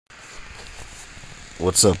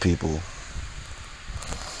What's up, people?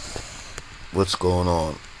 What's going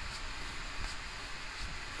on?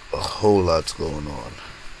 A whole lot's going on.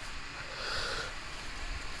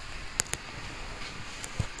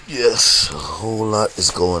 Yes, a whole lot is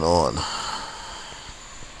going on.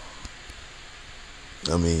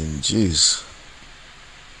 I mean, jeez.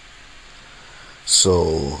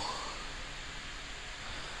 So,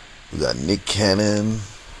 we got Nick Cannon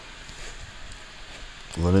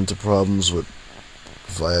run into problems with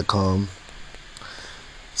Viacom.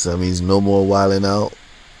 So that means no more wilding out.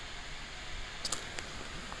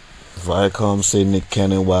 Viacom say Nick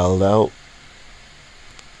Cannon wild out.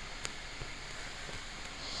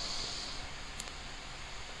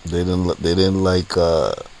 They didn't like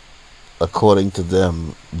according to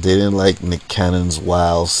them, they didn't like Nick Cannon's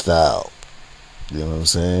wild style. You know what I'm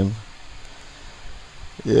saying?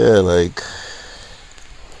 Yeah, like,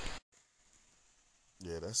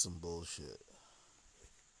 yeah, that's some bullshit.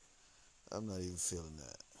 I'm not even feeling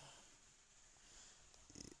that.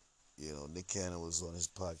 Nick Cannon was on his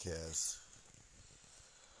podcast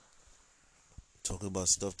talking about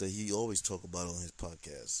stuff that he always talk about on his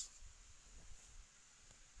podcast.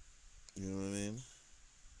 You know what I mean?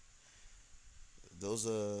 Those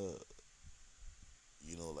are,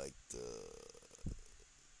 like the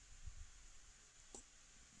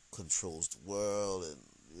controls the world, and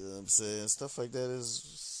you know what I'm saying, stuff like that is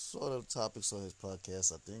sort of topics on his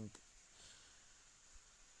podcast. I think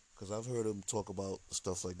because I've heard him talk about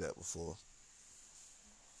stuff like that before,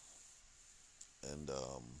 and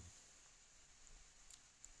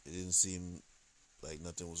it didn't seem like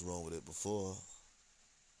nothing was wrong with it before.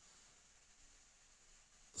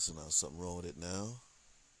 So now something wrong with it now.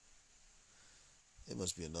 It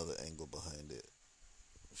must be another angle behind it,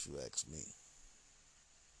 if you ask me.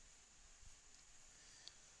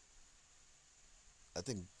 I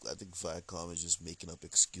think Viacom is just making up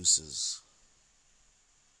excuses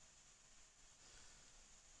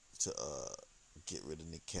to get rid of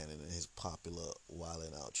Nick Cannon and his popular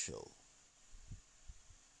Wildin' Out show.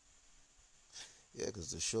 Yeah,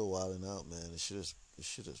 because the show Wildin' Out, man, it shit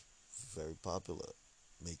is very popular,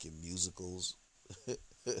 making musicals.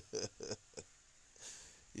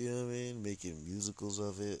 You know what I mean? Making musicals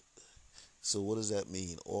of it. So what does that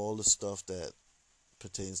mean? All the stuff that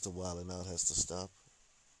pertains to Wildin' Out has to stop.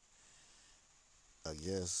 I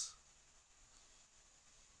guess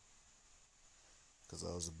because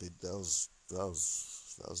that was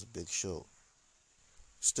a big show.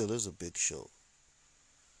 Still is a big show.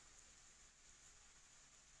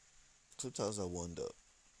 Sometimes I wonder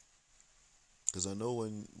because I know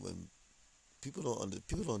when people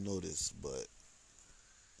don't know this, but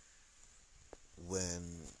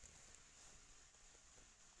when,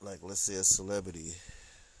 like, let's say a celebrity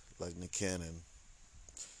like Nick Cannon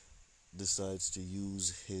decides to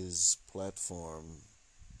use his platform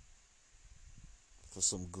for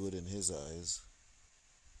some good in his eyes,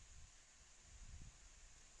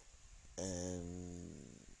 and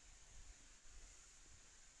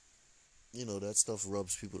that stuff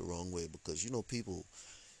rubs people the wrong way because people,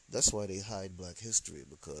 that's why they hide Black history,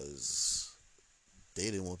 because they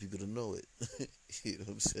didn't want people to know it. You know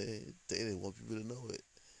what I'm saying? They didn't want people to know it,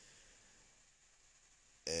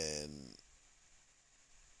 and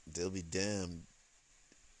they'll be damned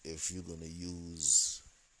if you're gonna use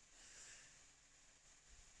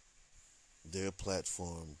their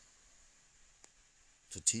platform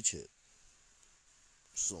to teach it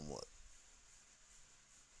somewhat.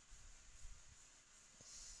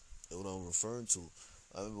 That's what I'm referring to.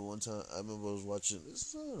 I remember one time. I remember I was watching.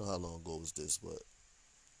 This, I don't know how long ago was this, but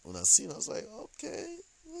when I seen, it, I was like, okay,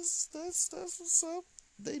 that's what's up.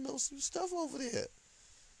 They know some stuff over there.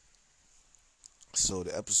 So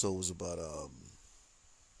the episode was about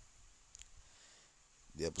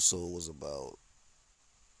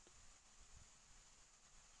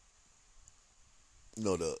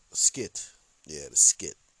no, the skit. Yeah, the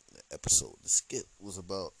skit. The episode. The skit was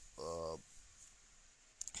about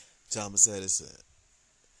Thomas Edison.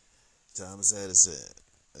 Thomas Edison.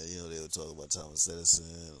 And, they were talking about Thomas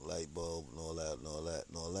Edison, light bulb, and all that, and all that,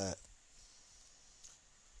 and all that.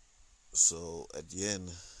 So at the end,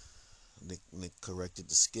 Nick corrected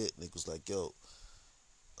the skit. Nick was like, "Yo,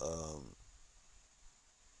 um,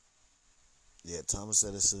 yeah, Thomas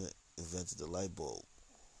Edison invented the light bulb,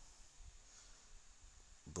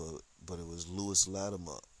 but it was Lewis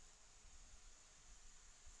Latimer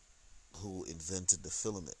who invented the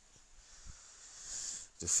filament.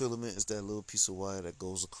 The filament is that little piece of wire that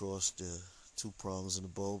goes across the two prongs in the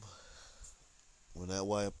bulb. When that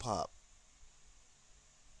wire pop,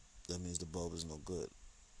 that means the bulb is no good.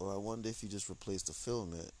 Or I wonder if you just replace the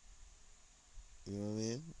filament, You know what I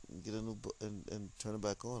mean? Get a new and turn it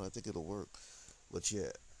back on. I think it'll work. But yeah,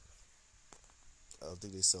 I don't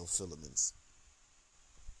think they sell filaments.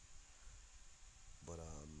 But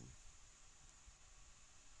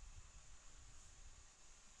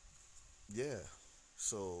yeah.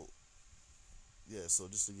 So yeah, so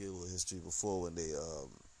just to give a little history before when they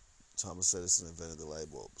Thomas Edison invented the light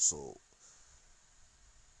bulb. So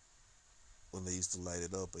when they used to light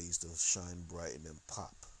it up, it used to shine bright and then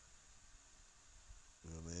pop. You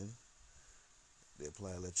know what I mean? They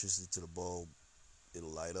apply electricity to the bulb, it'll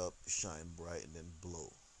light up, shine bright, and then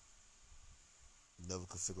blow. Never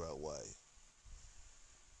could figure out why.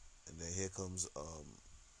 And then here comes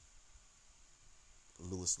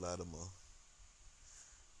Lewis Latimer,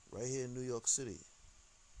 right here in New York City.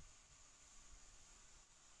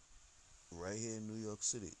 Right here in New York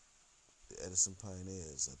City. The Edison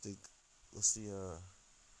Pioneers. I think, what's the,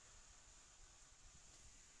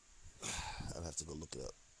 I'd have to go look it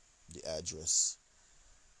up. The address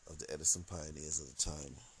of the Edison Pioneers at the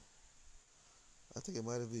time. I think it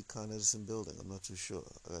might have been Con Edison building. I'm not too sure.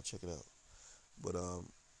 I gotta check it out. But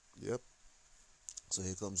yep. So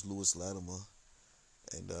here comes Lewis Latimer,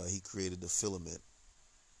 and he created the filament.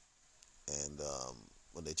 And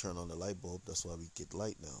when they turn on the light bulb, that's why we get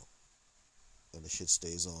light now, and the shit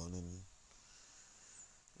stays on. And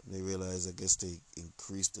they realize, I guess they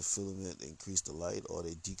increased the filament, increased the light, or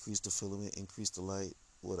they decreased the filament, increased the light,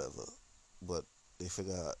 whatever. But they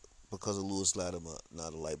figure out because of Lewis Latimer, now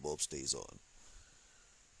the light bulb stays on.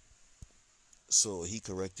 So he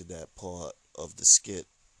corrected that part of the skit.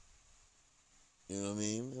 You know what I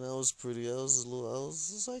mean? And I was pretty. I was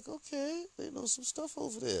just like, okay, they know some stuff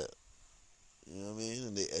over there. You know what I mean?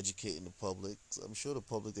 And they educating the public. I'm sure the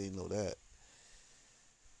public they know that.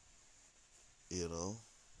 You know.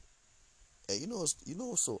 And you know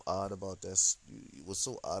what's so odd about that? What's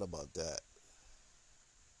so odd about that?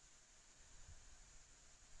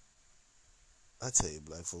 I tell you,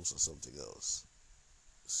 black folks are something else.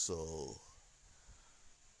 So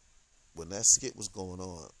when that skit was going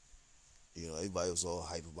on, everybody was all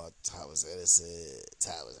hype about Thomas Edison,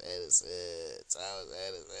 Thomas Edison, Thomas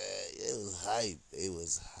Edison. It was hype. It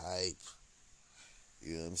was hype.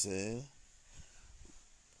 You know what I'm saying?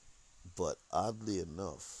 But oddly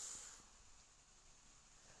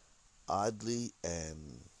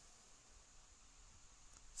and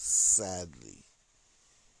sadly,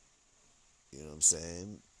 you know what I'm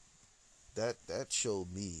saying? That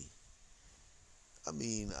showed me. I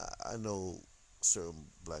mean, I know certain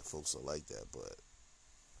black folks are like that, but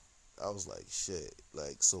I was like, shit.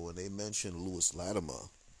 Like, so when they mentioned Lewis Latimer,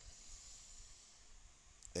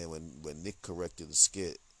 and when Nick corrected the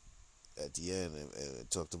skit at the end and it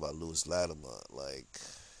talked about Lewis Latimer, like,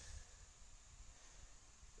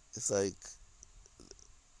 it's like,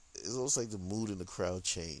 it's almost like the mood in the crowd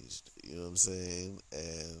changed. You know what I'm saying?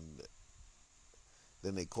 And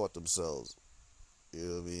then they caught themselves. You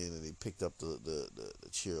know what I mean? And they picked up the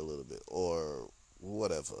cheer a little bit or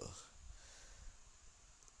whatever.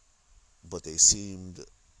 But they seemed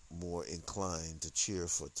more inclined to cheer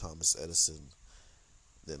for Thomas Edison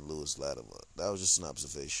than Lewis Latimer. That was just an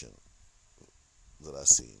observation that I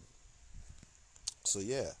seen. So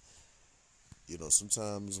yeah,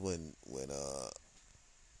 sometimes when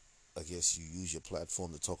I guess you use your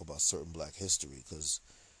platform to talk about certain black history, because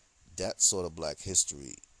that sort of black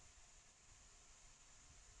history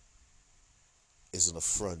is an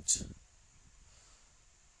affront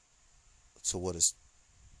to what is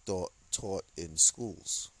taught in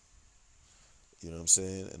schools. You know what I'm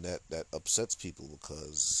saying? And that upsets people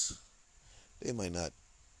because they might not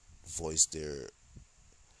voice their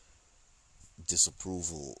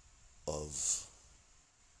disapproval of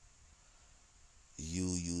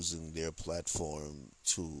you using their platform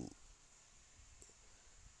to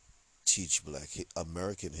teach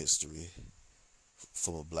American history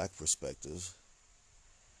from a black perspective.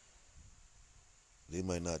 They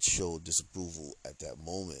might not show disapproval at that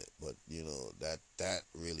moment, but that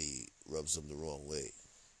really rubs them the wrong way.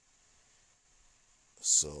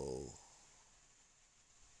 So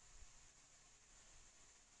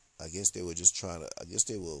I guess they were just trying to. I guess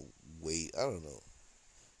they were wait. I don't know.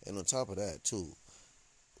 And on top of that, too,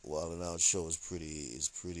 Wild 'N Out show is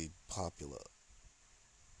pretty popular.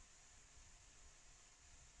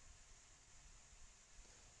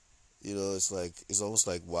 It's almost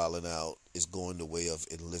like Wild 'N Out is going the way of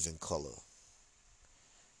In Living Color.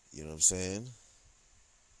 You know what I'm saying?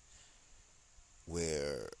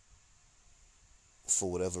 Where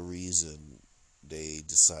for whatever reason they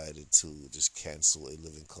decided to just cancel In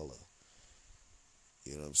Living Color.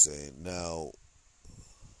 You know what I'm saying? Now,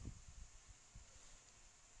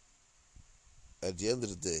 at the end of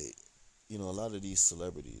the day, a lot of these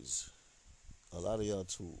celebrities, a lot of y'all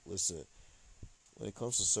too. Listen, when it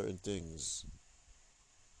comes to certain things,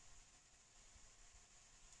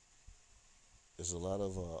 there's a lot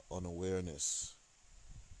of unawareness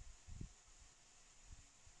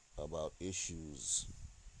about issues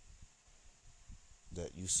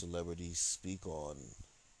that you celebrities speak on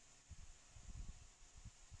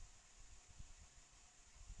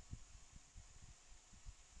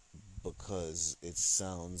because it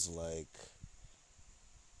sounds like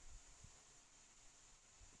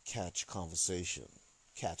catch conversation,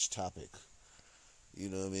 catch topic. You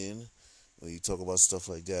know what I mean? When you talk about stuff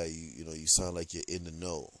like that, you sound like you're in the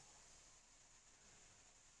know.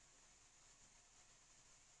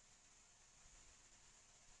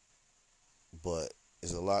 But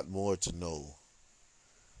there's a lot more to know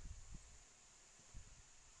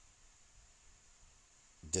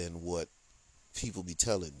than what people be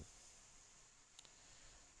telling.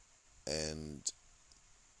 And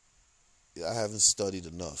I haven't studied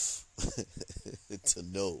enough to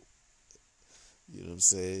know. You know what I'm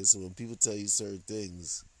saying? So when people tell you certain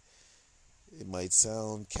things, it might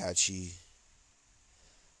sound catchy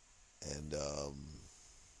and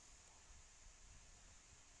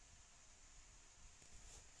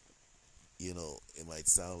it might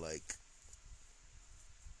sound like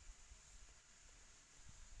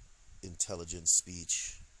intelligent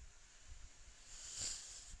speech,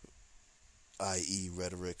 i.e.,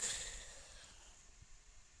 rhetoric,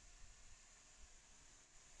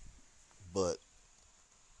 but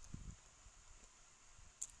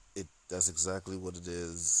that's exactly what it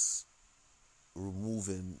is.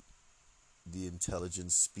 Removing the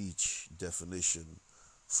intelligent speech definition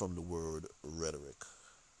from the word rhetoric.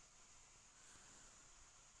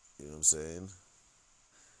 You know what I'm saying?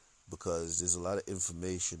 Because there's a lot of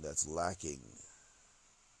information that's lacking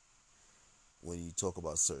when you talk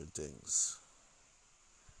about certain things.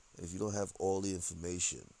 And if you don't have all the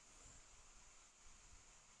information,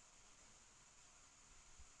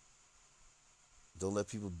 don't let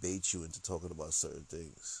people bait you into talking about certain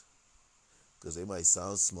things. Because they might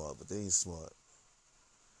sound smart, but they ain't smart.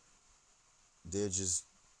 They're just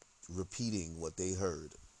repeating what they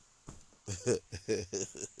heard.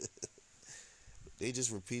 They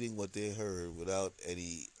just repeating what they heard without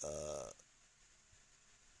any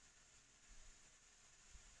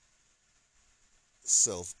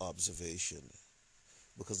self observation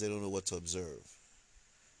because they don't know what to observe.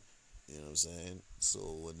 You know what I'm saying? So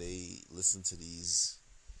when they listen to these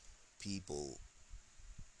people,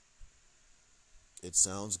 it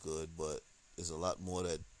sounds good, but there's a lot more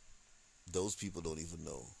that those people don't even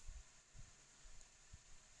know.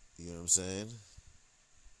 You know what I'm saying?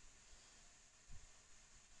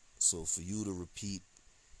 So for you to repeat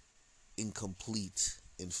incomplete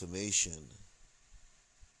information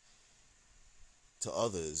to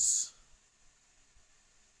others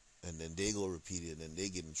and then they go repeat it and then they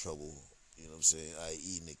get in trouble, you know what I'm saying,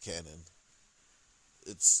 i.e. Nick Cannon,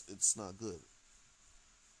 it's not good.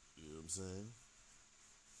 You know what I'm saying?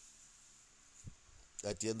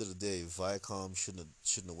 At the end of the day, Viacom shouldn't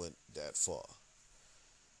have went that far.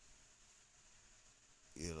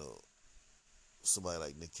 You know, somebody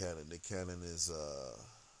like Nick Cannon. Nick Cannon is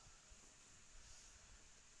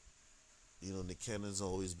Nick Cannon's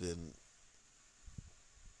always been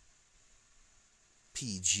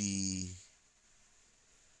PG,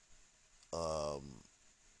 um,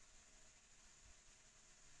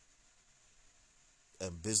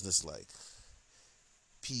 and businesslike.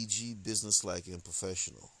 PG, businesslike, and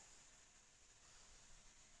professional.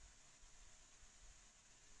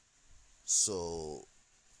 So,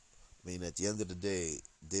 I mean, at the end of the day,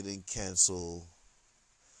 they didn't cancel.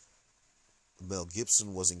 Mel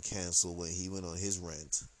Gibson wasn't canceled when he went on his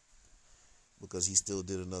rant because he still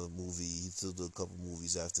did another movie. He still did a couple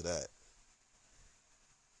movies after that.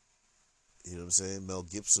 You know what I'm saying? Mel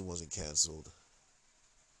Gibson wasn't canceled.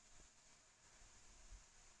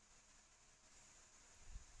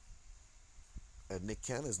 And Nick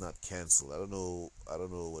Cannon's not canceled. I don't know. I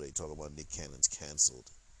don't know what they talk about. Nick Cannon's canceled,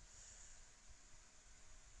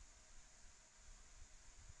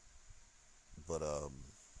 but I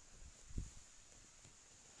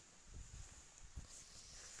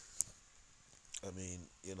mean,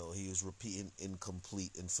 he was repeating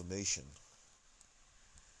incomplete information.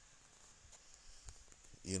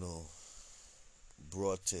 You know,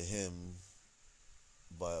 brought to him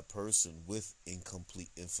by a person with incomplete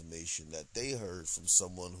information that they heard from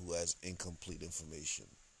someone who has incomplete information.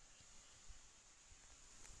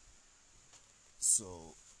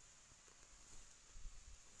 So,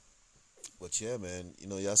 but yeah, man,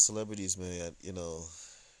 y'all celebrities, man,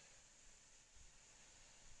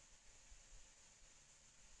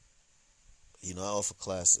 I offer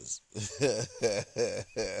classes.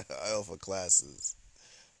 I offer classes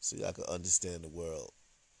so y'all can understand the world.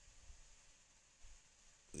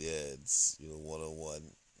 Yeah, it's one on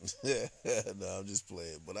one. No, I'm just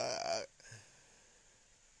playing, but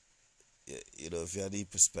if y'all need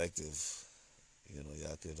perspective,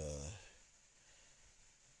 y'all could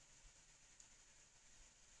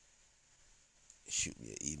shoot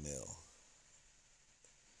me an email.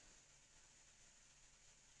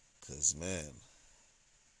 Cause man,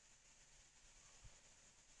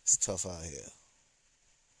 it's tough out here.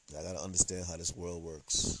 I gotta understand how this world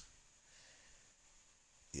works.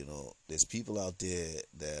 There's people out there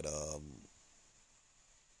that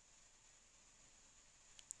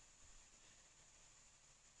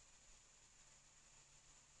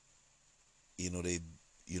they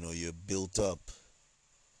you're built up,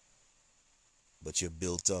 but you're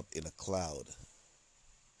built up in a cloud.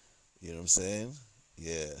 You know what I'm saying?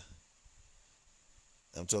 Yeah.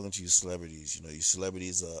 I'm talking to you celebrities. You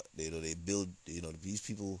celebrities are they build these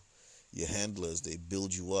people, your handlers, they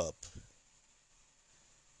build you up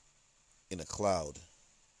in a cloud.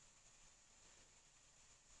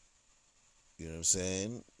 You know what I'm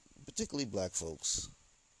saying? Particularly black folks,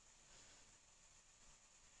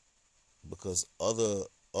 because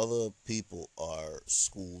other people are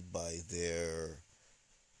schooled by their,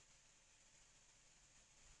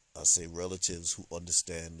 I say, relatives who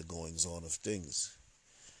understand the goings on of things.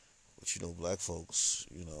 But black folks,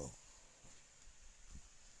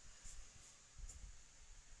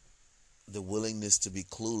 the willingness to be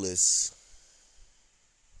clueless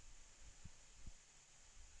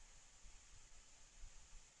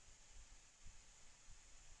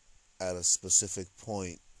at a specific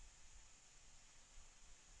point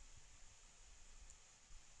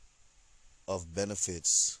of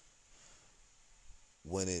benefits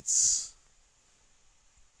when it's,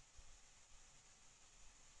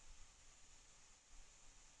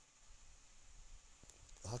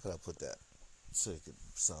 how could I put that so it could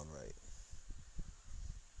sound right?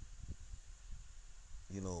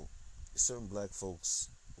 You know, certain black folks'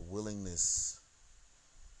 willingness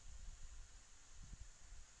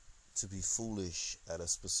to be foolish at a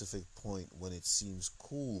specific point when it seems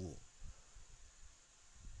cool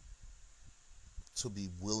to be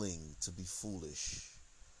willing to be foolish,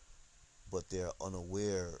 but they're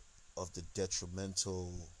unaware of the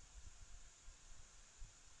detrimental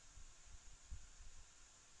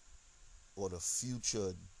or the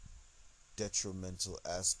future detrimental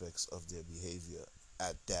aspects of their behavior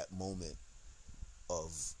at that moment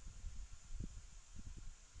of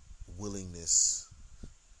willingness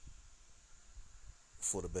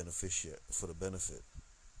for the beneficiary, for the benefit.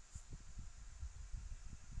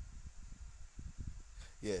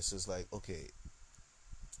 Yeah, so it's like okay,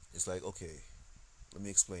 let me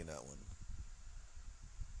explain that one.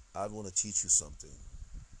 I'd want to teach you something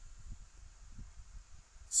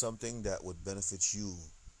that would benefit you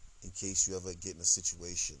in case you ever get in a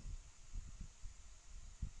situation,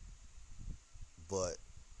 but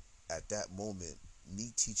at that moment,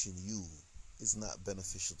 me teaching you is not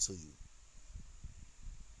beneficial to you.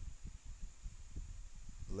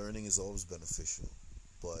 Learning is always beneficial,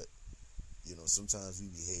 but sometimes we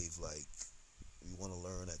behave like we want to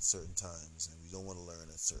learn at certain times and we don't want to learn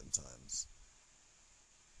at certain times,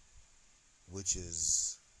 which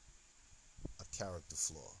is a character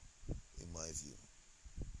flaw in my view,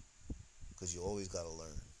 because you always got to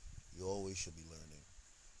learn. You always should be learning.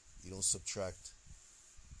 You don't subtract,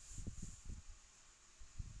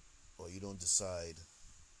 or you don't decide,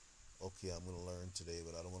 okay, I'm going to learn today,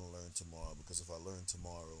 but I don't want to learn tomorrow, because if I learn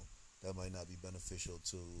tomorrow, that might not be beneficial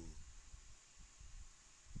to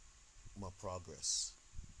my progress.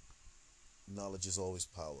 Knowledge is always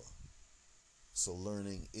power. So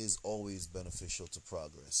learning is always beneficial to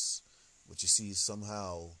progress. But you see,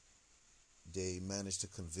 somehow they managed to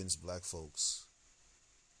convince black folks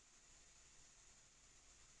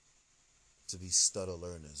to be stutter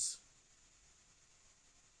learners.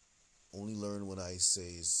 Only learn what I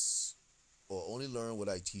say is, or only learn what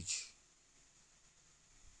I teach,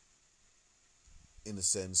 in the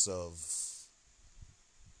sense of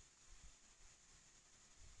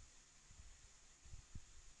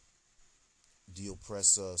the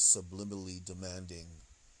oppressor subliminally demanding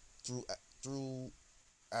through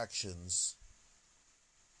actions,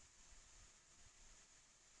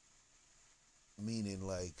 meaning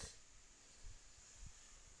like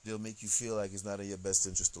they'll make you feel like it's not in your best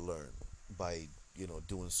interest to learn by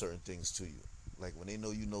doing certain things to you. Like when they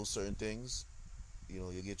know certain things,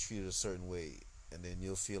 you get treated a certain way, and then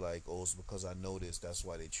you'll feel like, oh, it's because I know this, that's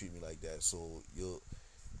why they treat me like that. So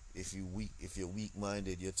if you're weak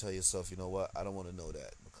minded, you'll tell yourself, you know what, I don't want to know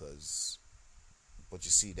that because. But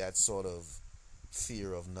you see, that sort of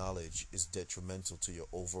fear of knowledge is detrimental to your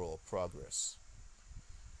overall progress.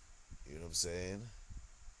 You know what I'm saying?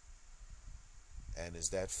 And it's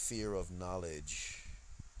that fear of knowledge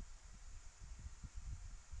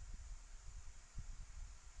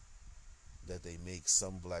that they make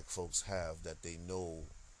some black folks have that they know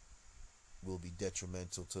will be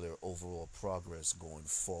detrimental to their overall progress going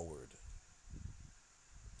forward.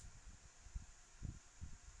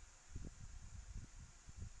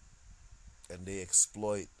 And they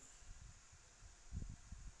exploit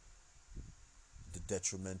the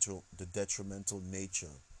detrimental nature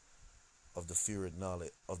of the fear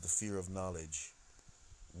of knowledge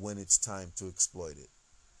when it's time to exploit it.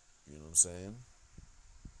 You know what I'm saying?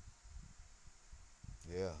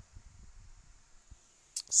 Yeah.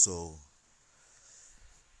 So,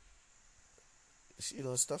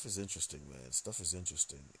 stuff is interesting, man. Stuff is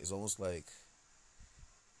interesting. It's almost like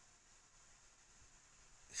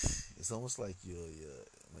you're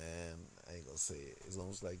man. I ain't gonna say it. It's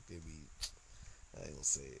almost like they be. I ain't gonna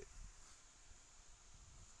say it.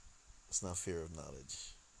 It's not fear of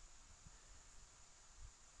knowledge.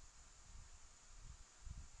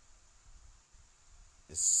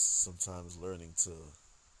 It's sometimes learning to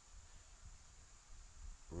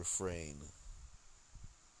refrain.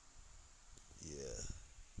 Yeah,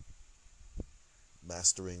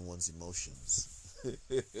 mastering one's emotions.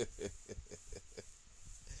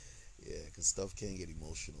 Yeah, because stuff can get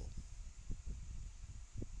emotional.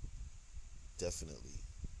 Definitely.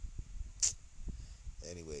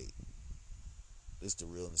 Anyway, this is the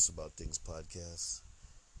Realness About Things podcast.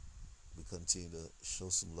 We continue to show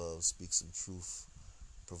some love, speak some truth,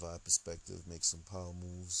 provide perspective, make some power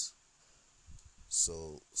moves.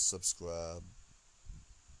 So subscribe,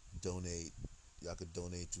 donate. Y'all could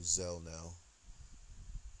donate through Zelle now.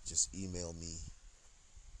 Just email me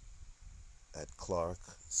at Clark,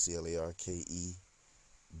 ClarkeBrkly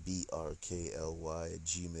at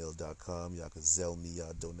gmail.com. Y'all could Zelle me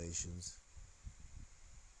y'all donations.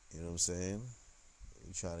 You know what I'm saying?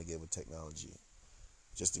 We trying to get with technology.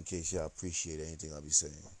 Just in case y'all appreciate anything I'll be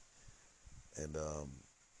saying. And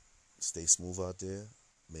stay smooth out there,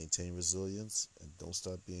 maintain resilience, and don't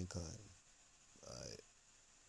stop being kind.